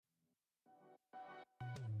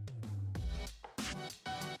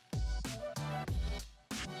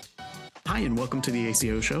and welcome to the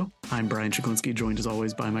ACO Show. I'm Brian Chiklinski, joined as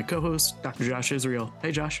always by my co-host, Dr. Josh Israel.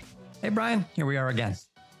 Hey, Josh. Hey, Brian. Here we are again.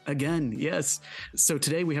 Again, yes. So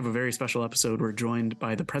today we have a very special episode. We're joined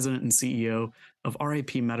by the president and CEO of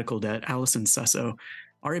RAP Medical Debt, Allison Sesso.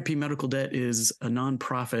 RAP Medical Debt is a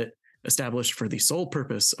nonprofit established for the sole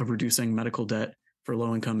purpose of reducing medical debt for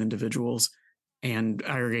low-income individuals and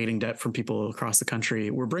aggregating debt from people across the country.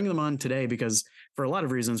 We're bringing them on today because for a lot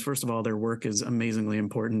of reasons. First of all, their work is amazingly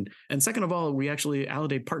important. And second of all, we actually,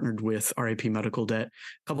 Aledade partnered with RAP Medical Debt a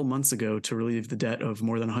couple months ago to relieve the debt of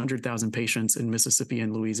more than 100,000 patients in Mississippi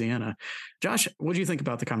and Louisiana. Josh, what do you think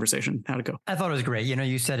about the conversation? How'd it go? I thought it was great. You know,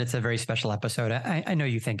 you said it's a very special episode. I know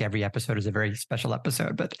you think every episode is a very special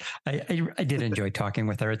episode, but I did enjoy talking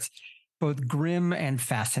with her. It's both grim and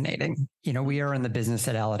fascinating. You know, we are in the business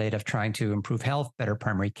at Aledade of trying to improve health, better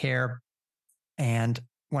primary care. And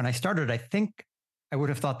when I started, I think I would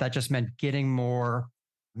have thought that just meant getting more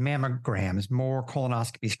mammograms, more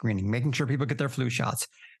colonoscopy screening, making sure people get their flu shots.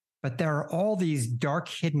 But there are all these dark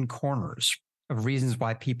hidden corners of reasons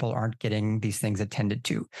why people aren't getting these things attended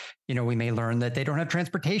to. You know, we may learn that they don't have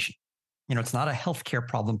transportation. You know, it's not a healthcare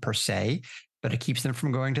problem per se, but it keeps them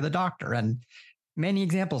from going to the doctor. And many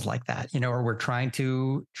examples like that, you know, or we're trying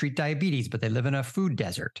to treat diabetes, but they live in a food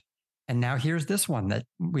desert. And now here's this one that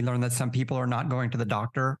we learned that some people are not going to the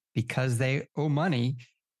doctor because they owe money,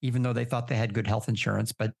 even though they thought they had good health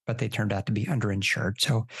insurance, but they turned out to be underinsured.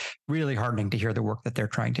 So really heartening to hear the work that they're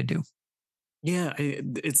trying to do. Yeah,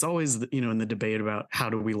 it's always, you know, in the debate about how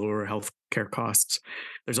do we lower healthcare costs,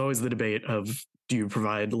 there's always the debate of, do you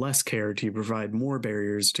provide less care? Do you provide more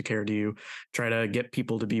barriers to care? Do you try to get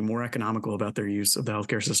people to be more economical about their use of the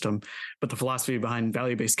healthcare system? But the philosophy behind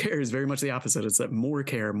value-based care is very much the opposite. It's that more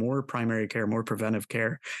care, more primary care, more preventive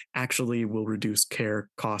care actually will reduce care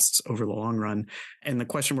costs over the long run. And the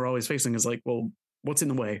question we're always facing is like, well, what's in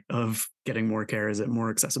the way of getting more care? Is it more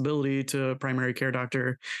accessibility to a primary care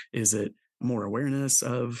doctor? Is it more awareness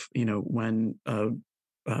of, you know, when a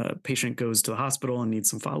patient goes to the hospital and needs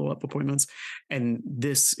some follow-up appointments? And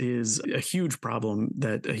this is a huge problem,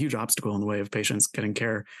 that a huge obstacle in the way of patients getting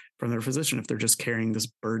care from their physician if they're just carrying this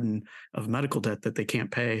burden of medical debt that they can't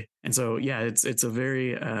pay. And so, yeah, it's a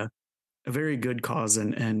very good cause.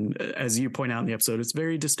 And as you point out in the episode, it's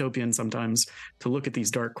very dystopian sometimes to look at these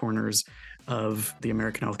dark corners of the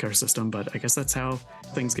American healthcare system. But I guess that's how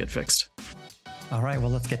things get fixed. All right, well,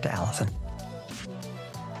 let's get to Allison.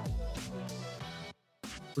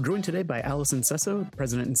 We're joined today by Allison Sesso,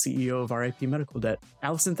 President and CEO of RAP Medical Debt.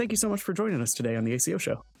 Allison, thank you so much for joining us today on the ACO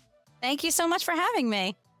Show. Thank you so much for having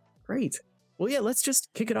me. Great. Well, yeah, let's just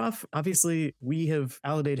kick it off. Obviously,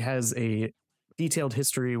 Aledade has a detailed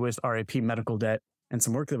history with RAP Medical Debt and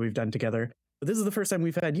some work that we've done together. But this is the first time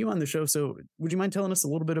we've had you on the show. So would you mind telling us a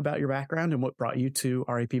little bit about your background and what brought you to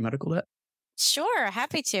RAP Medical Debt? Sure,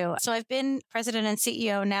 happy to. So I've been president and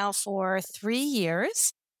CEO now for 3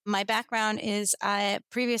 years. My background is I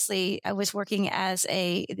was working as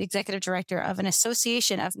the executive director of an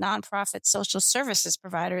association of nonprofit social services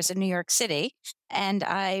providers in New York City. And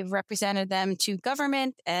I represented them to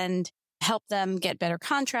government and helped them get better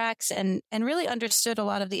contracts and really understood a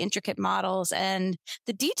lot of the intricate models and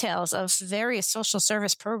the details of various social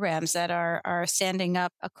service programs that are standing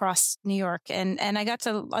up across New York. And I got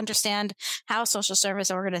to understand how social service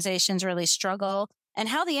organizations really struggle and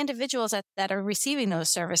how the individuals that are receiving those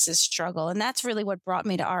services struggle. And that's really what brought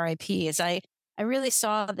me to RIP is I really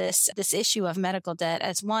saw this issue of medical debt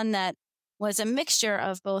as one that was a mixture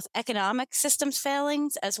of both economic systems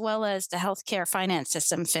failings as well as the healthcare finance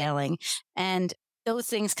system failing, and those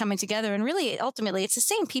things coming together. And really, ultimately, it's the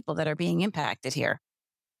same people that are being impacted here.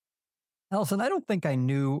 Allison, I don't think I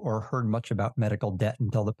knew or heard much about medical debt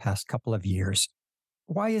until the past couple of years.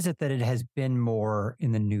 Why is it that it has been more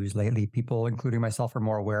in the news lately? People, including myself, are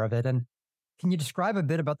more aware of it. And can you describe a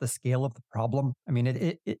bit about the scale of the problem? I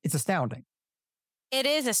mean, it's astounding. It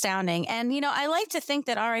is astounding. And, you know, I like to think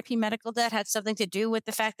that RIP Medical Debt had something to do with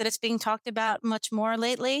the fact that it's being talked about much more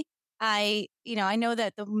lately. I know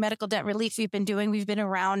that the medical debt relief we've been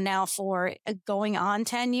around now for going on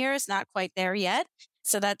 10 years, not quite there yet.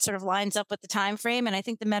 So that sort of lines up with the time frame. And I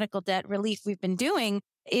think the medical debt relief we've been doing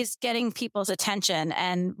is getting people's attention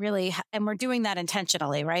and we're doing that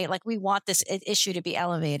intentionally, right? Like we want this issue to be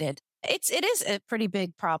elevated. It is a pretty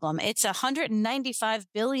big problem. It's $195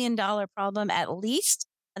 billion problem at least.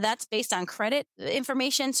 That's based on credit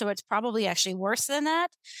information. So it's probably actually worse than that.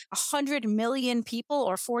 100 million people,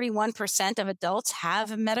 or 41% of adults,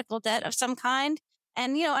 have medical debt of some kind.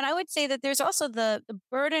 And, and I would say that there's also the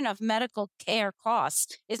burden of medical care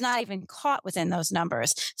costs is not even caught within those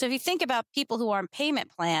numbers. So if you think about people who are on payment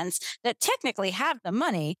plans that technically have the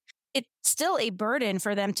money, it's still a burden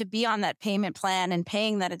for them to be on that payment plan and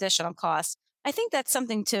paying that additional cost. I think that's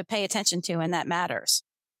something to pay attention to, and that matters.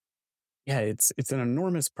 Yeah, it's an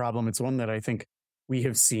enormous problem. It's one that I think we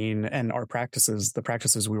have seen, and our practices, the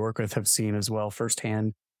practices we work with, have seen as well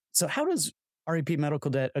firsthand. So how does RAP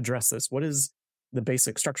Medical Debt address this? What is the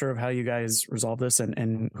basic structure of how you guys resolve this,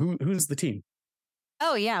 and who's the team?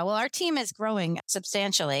 Oh, yeah. Well, our team is growing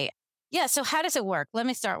substantially. Yeah. So how does it work? Let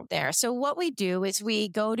me start there. So what we do is we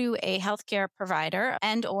go to a healthcare provider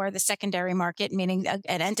and or the secondary market, meaning an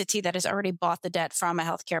entity that has already bought the debt from a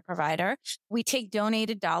healthcare provider. We take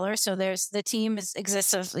donated dollars. So there's the team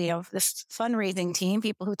exists of, this fundraising team,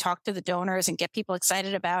 people who talk to the donors and get people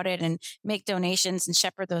excited about it and make donations and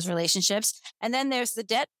shepherd those relationships. And then there's the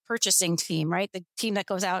debt purchasing team, right? The team that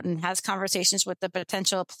goes out and has conversations with the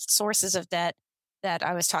potential sources of debt that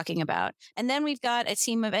I was talking about. And then we've got a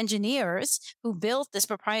team of engineers who built this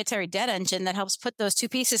proprietary debt engine that helps put those two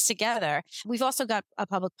pieces together. We've also got a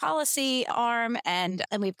public policy arm, and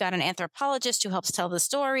we've got an anthropologist who helps tell the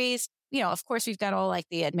stories. Of course, we've got all like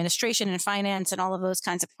the administration and finance and all of those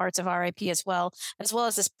kinds of parts of RIP as well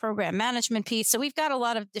as this program management piece. So we've got a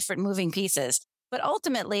lot of different moving pieces. But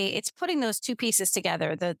ultimately, it's putting those two pieces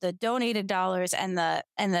together, the donated dollars and the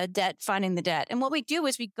debt, funding the debt. And what we do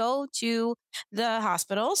is we go to the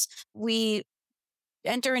hospitals. We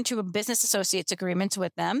enter into a business associates agreement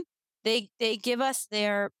with them. They give us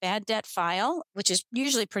their bad debt file, which is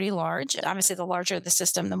usually pretty large. Obviously, the larger the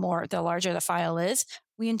system, the larger the file is.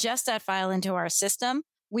 We ingest that file into our system.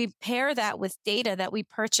 We pair that with data that we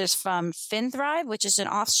purchase from FinThrive, which is an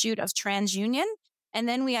offshoot of TransUnion. And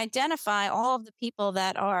then we identify all of the people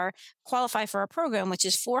that are qualify for our program, which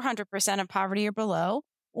is 400% of poverty or below,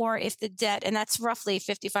 or if the debt, and that's roughly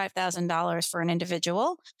 $55,000 for an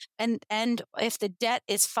individual. And if the debt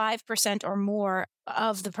is 5% or more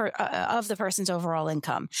of the person's overall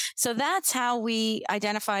income. So that's how we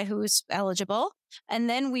identify who's eligible. And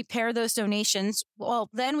then we pair those donations. Well,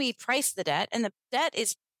 then we price the debt, and the debt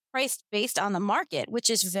is priced based on the market, which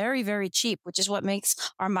is very, very cheap, which is what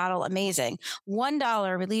makes our model amazing.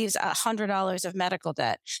 $1 relieves $100 of medical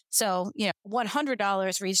debt. So,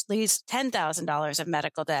 $100 relieves $10,000 of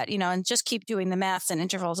medical debt, and just keep doing the maths and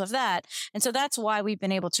intervals of that. And so that's why we've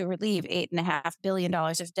been able to relieve $8.5 billion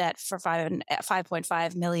of debt for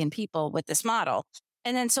 5.5 million people with this model.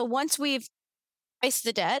 And then so once we've priced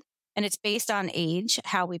the debt, and it's based on age,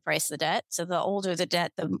 how we price the debt. So the older the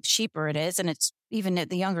debt, the cheaper it is. And it's even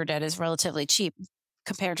the younger debt is relatively cheap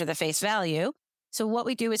compared to the face value. So what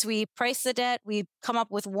we do is we price the debt. We come up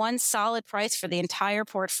with one solid price for the entire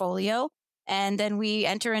portfolio. And then we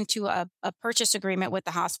enter into a purchase agreement with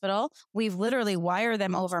the hospital. We literally wire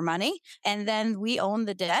them over money. And then we own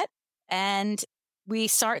the debt. And we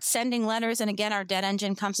start sending letters. And again, our debt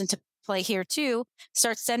engine comes into play here too,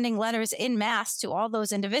 start sending letters in mass to all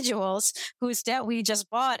those individuals whose debt we just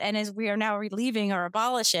bought and as we are now relieving or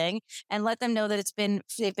abolishing, and let them know that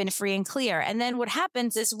they've been free and clear. And then what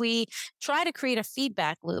happens is we try to create a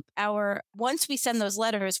feedback loop. Once we send those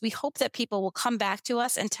letters, we hope that people will come back to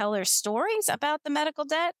us and tell their stories about the medical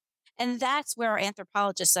debt. And that's where our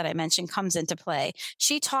anthropologist that I mentioned comes into play.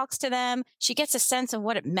 She talks to them. She gets a sense of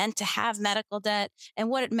what it meant to have medical debt and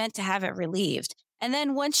what it meant to have it relieved. And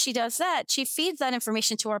then once she does that, she feeds that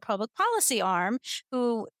information to our public policy arm,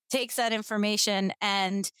 who takes that information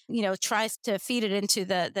and, tries to feed it into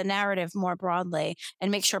the narrative more broadly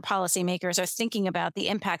and make sure policymakers are thinking about the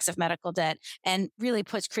impacts of medical debt and really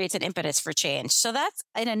creates an impetus for change. So that's,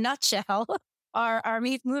 in a nutshell, our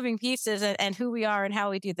moving pieces and who we are and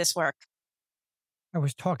how we do this work. I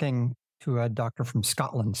was talking to a doctor from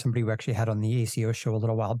Scotland, somebody who actually had on the ACO show a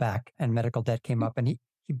little while back, and medical debt came up, and he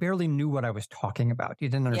barely knew what I was talking about. He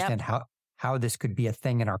didn't understand how this could be a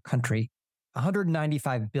thing in our country.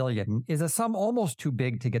 195 billion is a sum almost too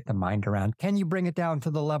big to get the mind around. Can you bring it down to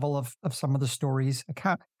the level of some of the stories?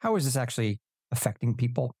 Like how is this actually affecting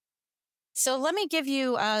people? So let me give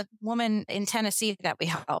you a woman in Tennessee that we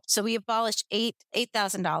helped. So we abolished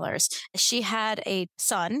 $8,000. She had a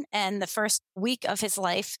son, and the first week of his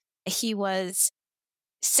life, he was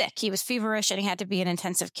sick. He was feverish, and he had to be in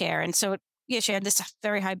intensive care. And so she had this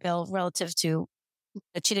very high bill relative to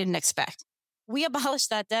that she didn't expect. We abolished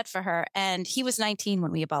that debt for her, and he was 19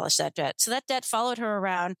 when we abolished that debt. So that debt followed her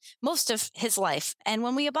around most of his life. And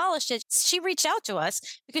when we abolished it, she reached out to us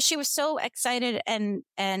because she was so excited and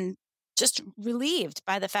just relieved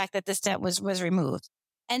by the fact that this debt was removed.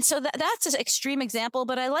 And so that's an extreme example,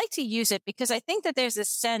 but I like to use it because I think that there's this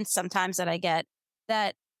sense sometimes that I get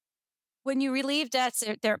that when you relieve debts,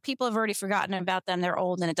 people have already forgotten about them. They're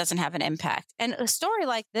old and it doesn't have an impact. And a story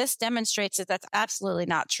like this demonstrates that that's absolutely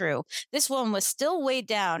not true. This woman was still weighed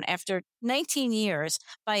down after 19 years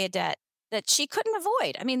by a debt that she couldn't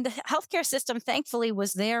avoid. I mean, the healthcare system thankfully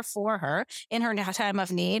was there for her in her time of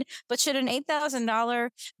need. But should an $8,000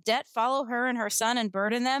 debt follow her and her son and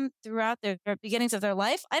burden them throughout the beginnings of their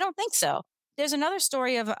life? I don't think so. There's another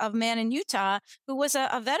story of a man in Utah who was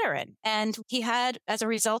a veteran, and he had, as a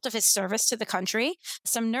result of his service to the country,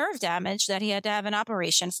 some nerve damage that he had to have an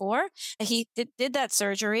operation for. He did that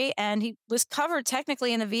surgery, and he was covered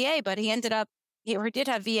technically in the VA, but he did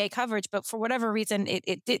have VA coverage, but for whatever reason,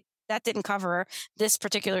 that didn't cover this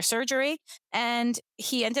particular surgery. And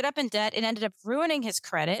he ended up in debt. It ended up ruining his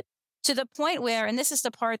credit to the point where, and this is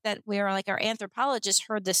the part that where like our anthropologist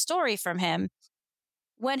heard this story from him,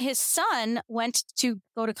 when his son went to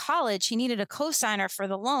go to college, he needed a cosigner for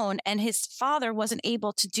the loan, and his father wasn't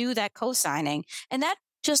able to do that cosigning. And that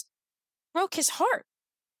just broke his heart.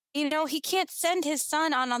 You know, he can't send his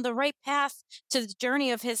son on the right path to the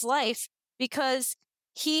journey of his life because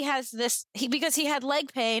he had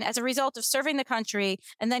leg pain as a result of serving the country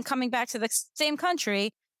and then coming back to the same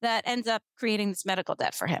country that ends up creating this medical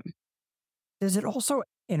debt for him. Does it also,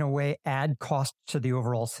 in a way, add cost to the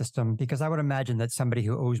overall system? Because I would imagine that somebody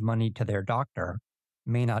who owes money to their doctor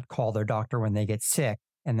may not call their doctor when they get sick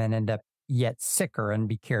and then end up yet sicker and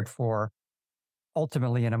be cared for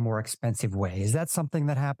ultimately in a more expensive way. Is that something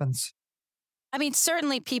that happens? I mean,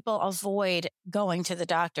 certainly people avoid going to the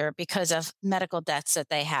doctor because of medical debts that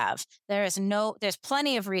they have. There's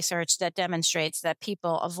plenty of research that demonstrates that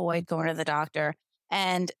people avoid going to the doctor.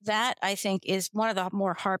 And that, I think, is one of the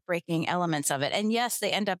more heartbreaking elements of it. And yes,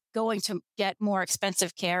 they end up going to get more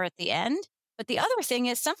expensive care at the end. But the other thing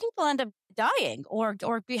is some people end up dying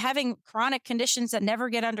or be having chronic conditions that never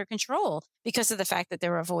get under control because of the fact that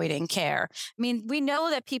they're avoiding care. I mean, we know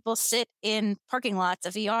that people sit in parking lots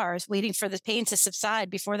of ERs waiting for the pain to subside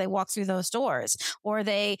before they walk through those doors, or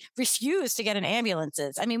they refuse to get in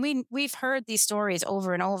ambulances. I mean, we've heard these stories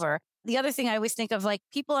over and over. The other thing I always think of, like,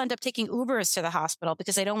 people end up taking Ubers to the hospital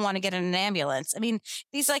because they don't want to get in an ambulance. I mean,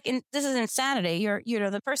 this is insanity.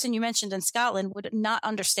 The person you mentioned in Scotland would not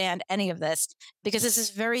understand any of this because this is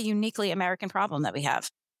a very uniquely American problem that we have.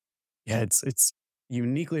 Yeah, it's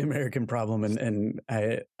uniquely American problem, and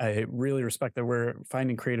I really respect that we're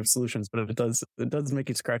finding creative solutions, but it does make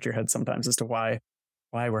you scratch your head sometimes as to why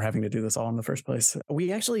we're having to do this all in the first place.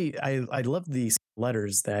 I love these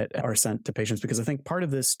letters that are sent to patients because I think part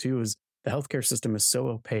of this too is the healthcare system is so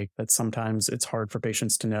opaque that sometimes it's hard for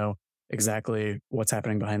patients to know exactly what's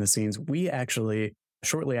happening behind the scenes. We actually,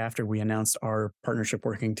 shortly after we announced our partnership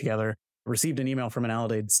working together, received an email from an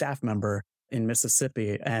Aledade staff member in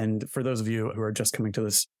Mississippi. And for those of you who are just coming to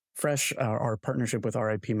this fresh, our partnership with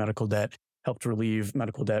RIP Medical Debt helped relieve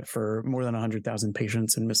medical debt for more than 100,000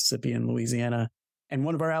 patients in Mississippi and Louisiana. And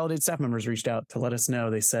one of our Aledade staff members reached out to let us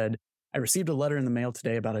know. They said, I received a letter in the mail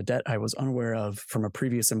today about a debt I was unaware of from a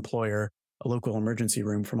previous employer, a local emergency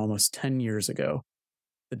room from almost 10 years ago.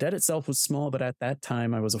 The debt itself was small, but at that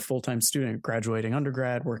time, I was a full-time student, graduating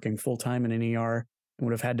undergrad, working full-time in an ER, and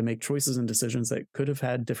would have had to make choices and decisions that could have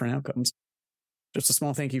had different outcomes. Just a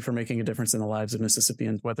small thank you for making a difference in the lives of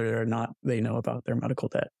Mississippians, whether or not they know about their medical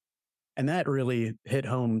debt. And that really hit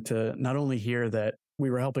home to not only hear that we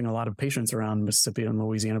were helping a lot of patients around Mississippi and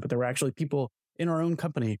Louisiana, but there were actually people in our own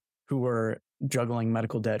company who were juggling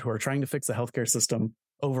medical debt, who are trying to fix the healthcare system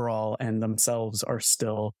overall, and themselves are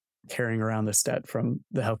still carrying around this debt from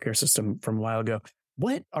the healthcare system from a while ago.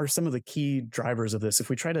 What are some of the key drivers of this? If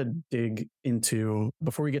we try to dig into,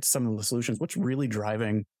 before we get to some of the solutions, what's really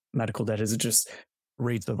driving medical debt? Is it just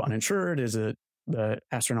rates of uninsured? Is it the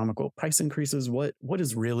astronomical price increases? What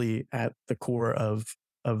is really at the core of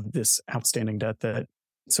this outstanding debt that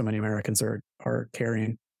so many Americans are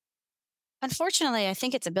carrying? Unfortunately, I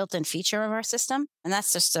think it's a built-in feature of our system, and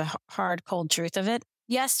that's just a hard, cold truth of it.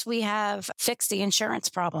 Yes, we have fixed the insurance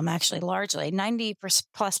problem, actually, largely.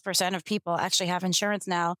 90+% of people actually have insurance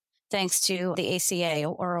now, thanks to the ACA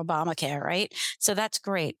or Obamacare, right? So that's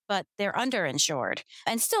great, but they're underinsured.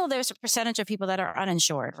 And still there's a percentage of people that are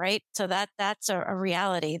uninsured, right? So that's a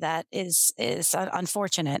reality that is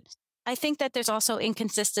unfortunate. I think that there's also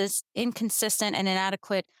inconsistent and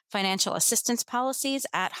inadequate financial assistance policies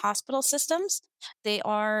at hospital systems. They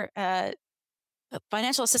are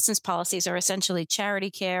financial assistance policies are essentially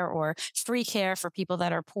charity care or free care for people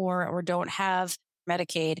that are poor or don't have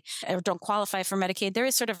Medicaid or don't qualify for Medicaid. There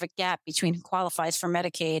is sort of a gap between who qualifies for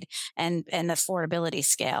Medicaid and the affordability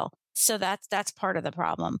scale. So that's part of the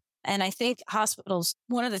problem. And I think hospitals,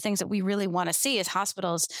 one of the things that we really want to see is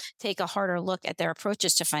hospitals take a harder look at their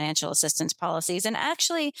approaches to financial assistance policies and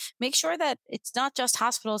actually make sure that it's not just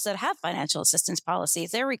hospitals that have financial assistance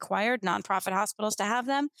policies. They're required, nonprofit hospitals, to have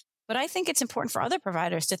them. But I think it's important for other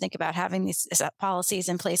providers to think about having these policies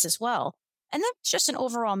in place as well. And that's just an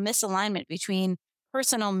overall misalignment between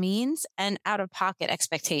personal means and out-of-pocket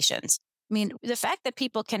expectations. I mean, the fact that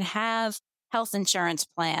people can have health insurance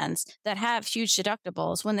plans that have huge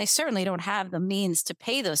deductibles when they certainly don't have the means to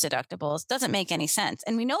pay those deductibles doesn't make any sense.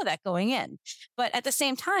 And we know that going in. But at the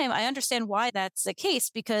same time, I understand why that's the case,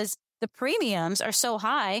 because the premiums are so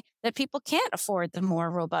high that people can't afford the more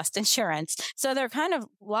robust insurance. So they're kind of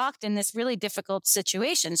locked in this really difficult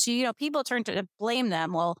situation. So, people turn to blame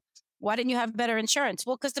them. Well, why didn't you have better insurance?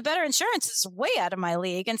 Well, because the better insurance is way out of my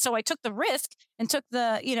league. And so I took the risk and took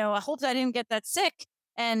I hope I didn't get that sick.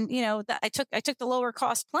 And, I took the lower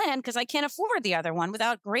cost plan because I can't afford the other one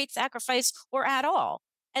without great sacrifice or at all.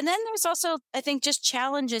 And then there's also, I think, just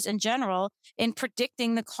challenges in general in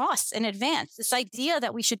predicting the costs in advance. This idea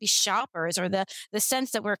that we should be shoppers, or the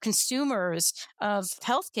sense that we're consumers of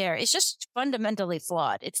healthcare, is just fundamentally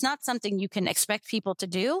flawed. It's not something you can expect people to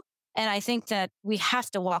do. And I think that we have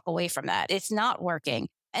to walk away from that. It's not working.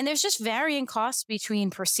 And there's just varying costs between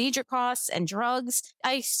procedure costs and drugs.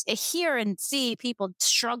 I hear and see people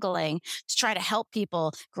struggling to try to help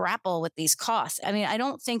people grapple with these costs. I mean, I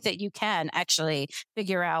don't think that you can actually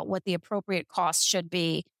figure out what the appropriate cost should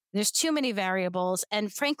be. There's too many variables.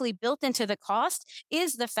 And frankly, built into the cost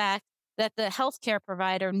is the fact that the healthcare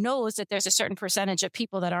provider knows that there's a certain percentage of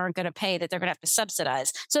people that aren't going to pay, that they're going to have to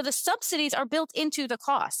subsidize. So the subsidies are built into the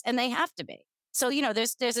cost, and they have to be. So,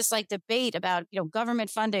 there's this debate about, government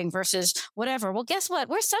funding versus whatever. Well, guess what?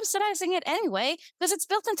 We're subsidizing it anyway because it's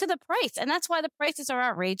built into the price. And that's why the prices are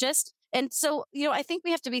outrageous. And so, I think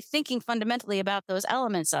we have to be thinking fundamentally about those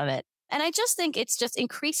elements of it. And I just think it's just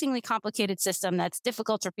increasingly complicated system that's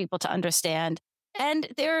difficult for people to understand. And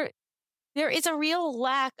there is a real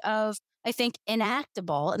lack of, I think,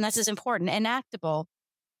 enactable, and this is important, enactable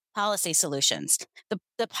policy solutions.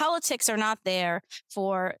 The politics are not there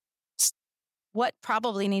for what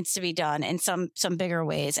probably needs to be done in some bigger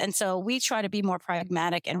ways. And so we try to be more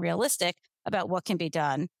pragmatic and realistic about what can be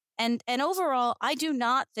done. And overall, I do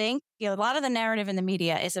not think, a lot of the narrative in the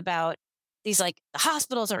media is about these, the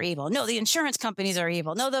hospitals are evil. No, the insurance companies are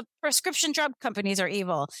evil. No, the prescription drug companies are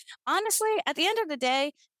evil. Honestly, at the end of the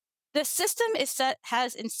day, the system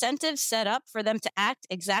has incentives set up for them to act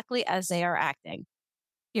exactly as they are acting.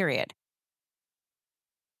 Period.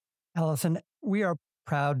 Allison, we are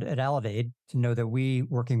proud at Aledade to know that we,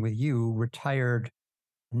 working with you, retired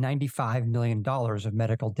 $95 million of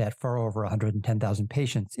medical debt for over 110,000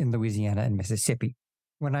 patients in Louisiana and Mississippi.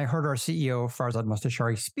 When I heard our CEO, Farzad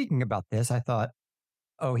Mostashari, speaking about this, I thought,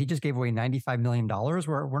 oh, he just gave away $95 million?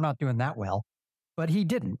 We're not doing that well. But he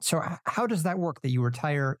didn't. So how does that work, that you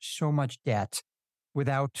retire so much debt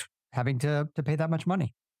without having to pay that much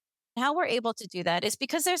money? How we're able to do that is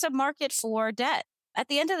because there's a market for debt. At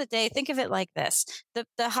the end of the day, think of it like this.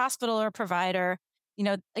 The hospital or provider,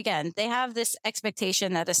 again, they have this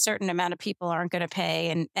expectation that a certain amount of people aren't going to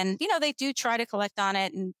pay. And they do try to collect on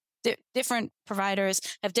it. And different providers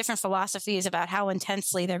have different philosophies about how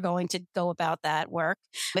intensely they're going to go about that work.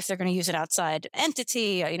 If they're going to use an outside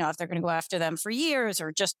entity, if they're going to go after them for years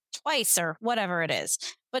or just twice or whatever it is.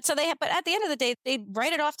 But at the end of the day, they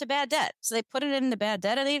write it off to bad debt. So they put it in the bad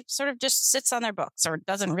debt and it sort of just sits on their books, or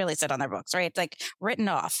doesn't really sit on their books, right? It's written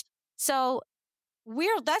off. So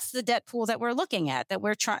that's the debt pool that we're looking at, that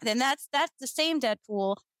we're trying. And that's the same debt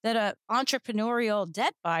pool that an entrepreneurial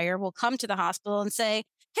debt buyer will come to the hospital and say,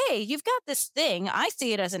 hey, you've got this thing. I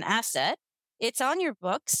see it as an asset. It's on your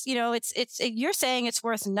books. You're saying it's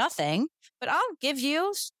worth nothing, but I'll give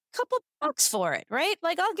you couple bucks for it, right?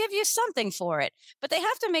 I'll give you something for it. But they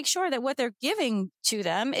have to make sure that what they're giving to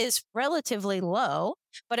them is relatively low.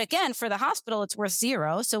 But again, for the hospital, it's worth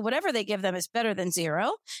zero. So whatever they give them is better than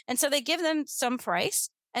zero. And so they give them some price.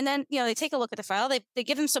 And then, they take a look at the file. They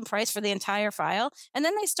give them some price for the entire file. And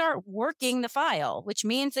then they start working the file, which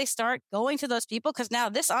means they start going to those people, because now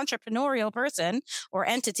this entrepreneurial person or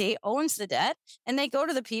entity owns the debt. And they go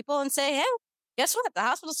to the people and say, hey, guess what? The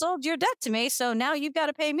hospital sold your debt to me. So now you've got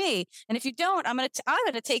to pay me. And if you don't, I'm going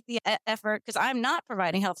to take the effort, because I'm not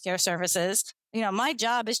providing healthcare services. My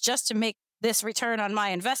job is just to make this return on my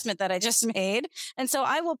investment that I just made. And so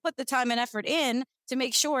I will put the time and effort in to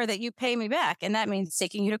make sure that you pay me back. And that means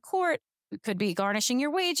taking you to court. It could be garnishing your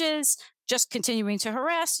wages, just continuing to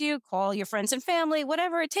harass you, call your friends and family,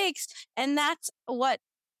 whatever it takes. And that's what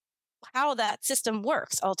how that system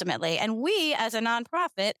works ultimately. And we, as a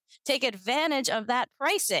nonprofit, take advantage of that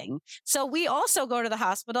pricing. So we also go to the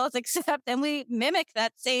hospitals, except, and we mimic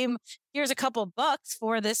that same, here's a couple bucks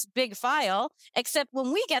for this big file, except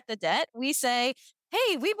when we get the debt, we say,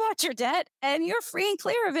 hey, we bought your debt and you're free and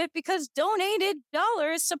clear of it because donated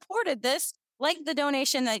dollars supported this, like the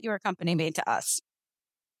donation that your company made to us.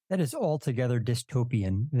 That is altogether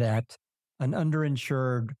dystopian, that an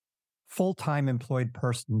underinsured, full-time employed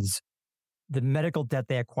person's, the medical debt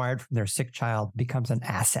they acquired from their sick child becomes an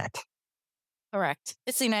asset. Correct.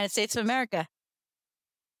 It's the United States of America.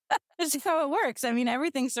 That's how it works. I mean,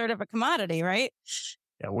 everything's sort of a commodity, right?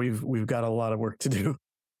 Yeah, we've got a lot of work to do.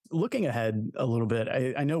 Looking ahead a little bit,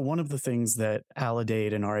 I know one of the things that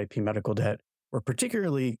Aledade and RIP Medical Debt were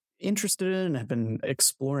particularly interested in and have been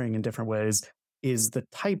exploring in different ways is the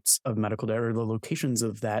types of medical debt or the locations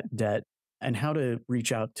of that debt and how to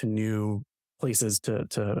reach out to new places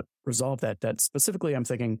to resolve that debt. Specifically, I'm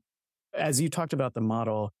thinking, as you talked about the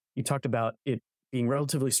model, you talked about it being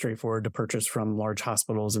relatively straightforward to purchase from large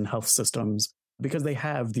hospitals and health systems because they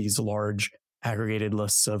have these large aggregated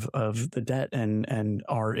lists of the debt and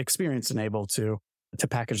are experienced and able to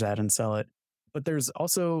package that and sell it. But there's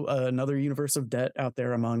also another universe of debt out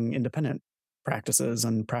there among independent practices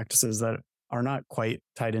and practices that are not quite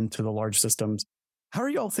tied into the large systems. How are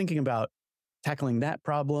you all thinking about tackling that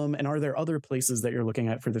problem? And are there other places that you're looking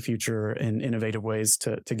at for the future in innovative ways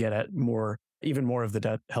to get at even more of the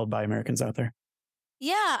debt held by Americans out there?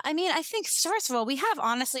 Yeah, I mean, I think, first of all, we have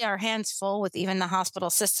honestly our hands full with even the hospital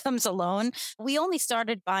systems alone. We only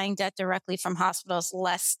started buying debt directly from hospitals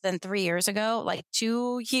less than 3 years ago, like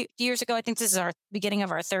 2 years ago. I think this is our beginning of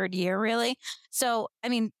our third year, really. So, I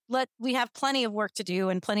mean, we have plenty of work to do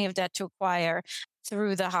and plenty of debt to acquire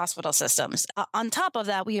through the hospital systems. On top of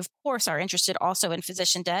that, we, of course, are interested also in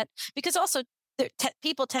physician debt because also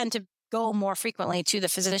people tend to go more frequently to the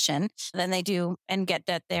physician than they do and get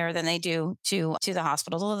debt there than they do to the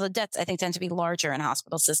hospitals. Although the debts, I think, tend to be larger in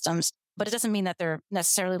hospital systems, but it doesn't mean that they're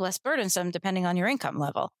necessarily less burdensome depending on your income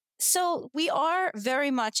level. So we are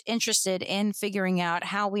very much interested in figuring out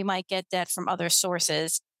how we might get debt from other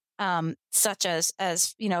sources, such as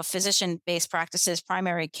physician-based practices,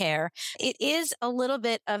 primary care. It is a little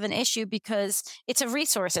bit of an issue because it's a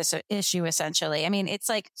resources issue, essentially. I mean, it's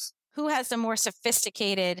like, who has the more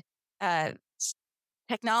sophisticated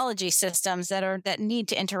technology systems that need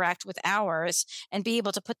to interact with ours and be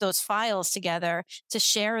able to put those files together to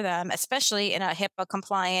share them, especially in a HIPAA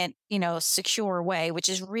compliant, secure way, which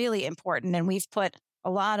is really important. And we've put a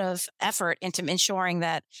lot of effort into ensuring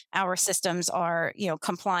that our systems are,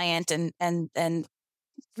 compliant and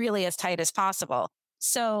really as tight as possible.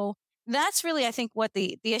 So that's really, I think, what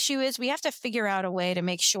the issue is. We have to figure out a way to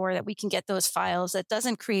make sure that we can get those files that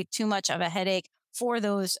doesn't create too much of a headache for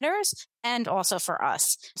those nurses and also for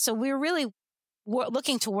us. So we're really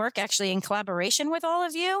looking to work actually in collaboration with all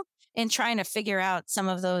of you in trying to figure out some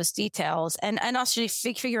of those details and also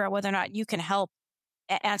figure out whether or not you can help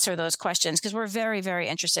answer those questions because we're very, very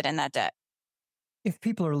interested in that debt. If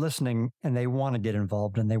people are listening and they want to get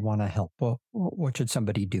involved and they want to help, well, what should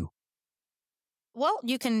somebody do? Well,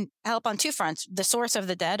 you can help on two fronts. The source of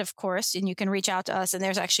the debt, of course, and you can reach out to us. And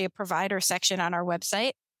there's actually a provider section on our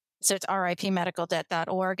website. So it's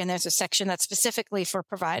ripmedicaldebt.org. And there's a section that's specifically for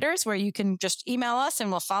providers where you can just email us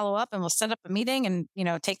and we'll follow up and we'll set up a meeting and,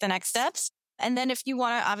 take the next steps. And then if you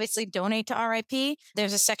want to obviously donate to RIP,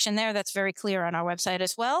 there's a section there that's very clear on our website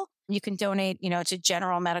as well. You can donate, to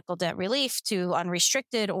general medical debt relief, to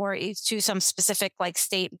unrestricted, or to some specific like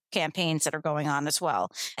state campaigns that are going on as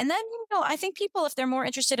well. And then, I think people, if they're more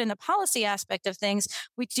interested in the policy aspect of things,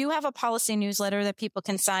 we do have a policy newsletter that people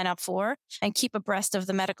can sign up for and keep abreast of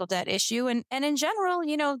the medical debt issue. And in general,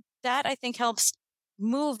 that I think helps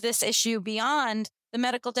move this issue beyond the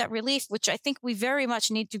medical debt relief, which I think we very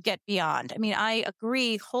much need to get beyond. I mean, I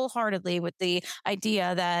agree wholeheartedly with the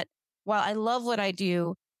idea that while I love what I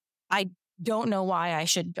do, I don't know why I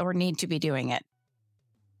should or need to be doing it.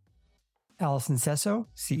 Allison Sesso,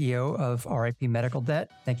 CEO of RIP Medical Debt,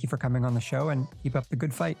 thank you for coming on the show and keep up the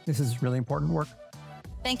good fight. This is really important work.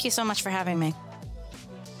 Thank you so much for having me.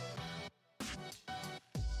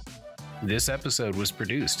 This episode was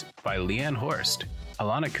produced by Leanne Horst,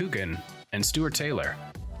 Alana Coogan, and Stuart Taylor.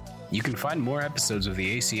 You can find more episodes of The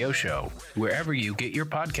ACO Show wherever you get your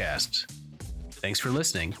podcasts. Thanks for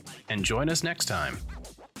listening, and join us next time.